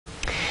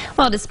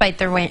Well, despite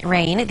the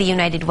rain, the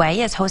United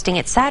Way is hosting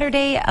its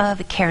Saturday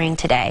of Caring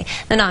today.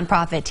 The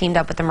nonprofit teamed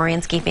up with the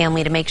Moransky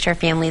family to make sure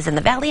families in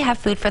the valley have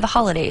food for the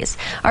holidays.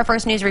 Our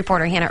first news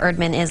reporter, Hannah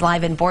Erdman, is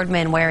live in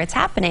Boardman where it's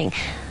happening.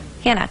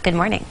 Hannah, good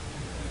morning.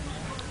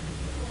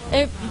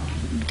 It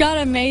got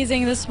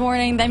amazing this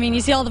morning. I mean,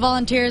 you see all the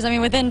volunteers. I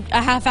mean, within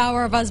a half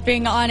hour of us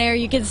being on air,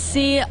 you can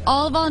see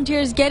all the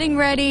volunteers getting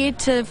ready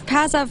to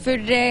pass out food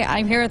today.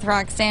 I'm here with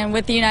Roxanne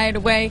with the United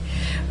Way.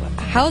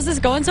 How's this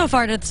going so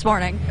far this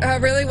morning?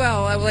 Really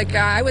well.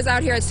 I was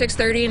out here at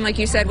 6:30, and like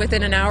you said,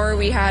 within an hour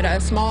we had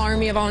a small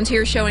army of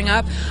volunteers showing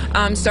up,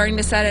 starting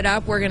to set it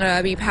up. We're going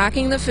to be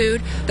packing the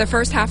food. The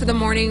first half of the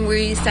morning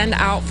we send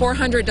out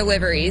 400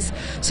 deliveries.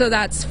 So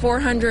that's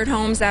 400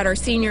 homes that are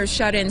seniors,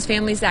 shut-ins,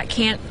 families that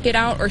can't get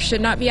out or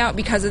should not be out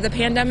because of the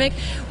pandemic.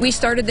 We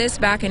started this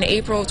back in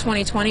April of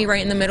 2020,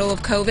 right in the middle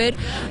of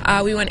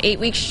COVID. We went 8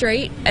 weeks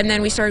straight, and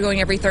then we started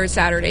going every third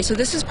Saturday. So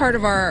this is part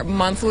of our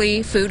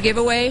monthly food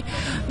giveaway.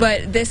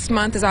 But this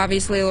month is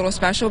obviously a little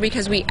special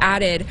because we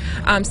added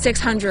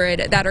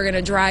 600 that are going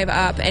to drive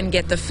up and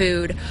get the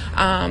food.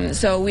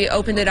 So we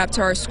opened it up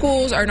to our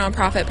schools, our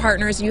nonprofit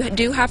partners. You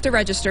do have to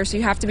register, so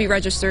you have to be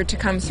registered to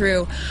come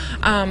through.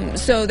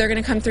 So they're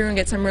going to come through and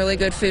get some really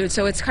good food.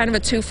 So it's kind of a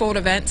twofold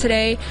event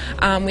today.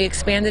 We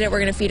expanded it. We're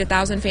going to feed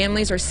 1,000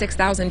 families or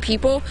 6,000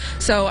 people.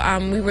 So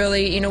we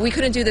really, we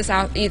couldn't do this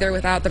out either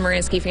without the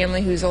Moransky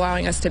family who's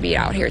allowing us to be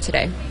out here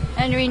today.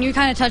 And I mean, you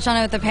kind of touched on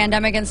it with the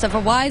pandemic and stuff,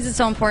 but why is it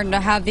so important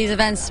to have these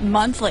events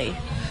monthly?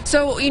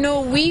 So,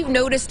 we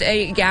noticed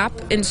a gap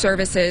in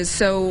services.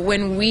 So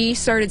when we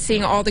started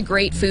seeing all the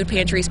great food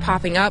pantries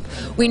popping up,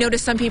 we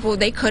noticed some people,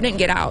 they couldn't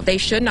get out. They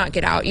should not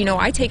get out.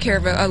 I take care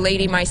of a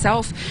lady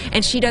myself,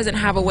 and she doesn't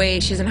have a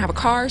way. She doesn't have a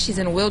car. She's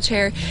in a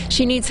wheelchair.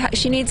 She needs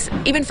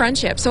even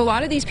friendship. So a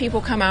lot of these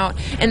people come out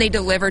and they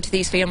deliver to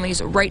these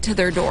families right to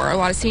their door. A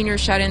lot of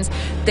seniors, shut-ins,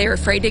 they're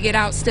afraid to get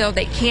out still.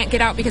 They can't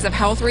get out because of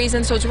health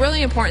reasons. So it's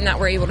really important that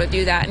we're able to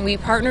do that. And we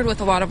partnered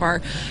with a lot of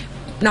our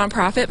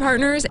nonprofit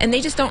partners, and they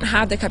just don't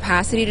have the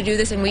capacity to do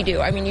this, and we do.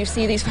 I mean, you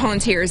see these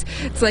volunteers.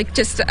 It's like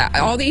just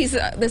all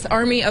this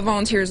army of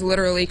volunteers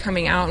literally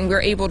coming out, and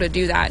we're able to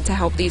do that to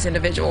help these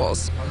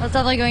individuals. That's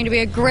definitely going to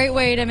be a great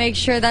way to make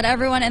sure that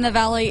everyone in the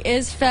valley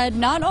is fed,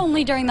 not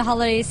only during the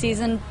holiday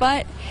season,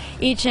 but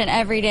each and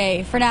every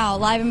day. For now,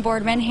 live in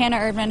Boardman, Hannah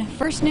Erdman,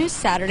 First News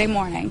Saturday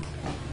Morning.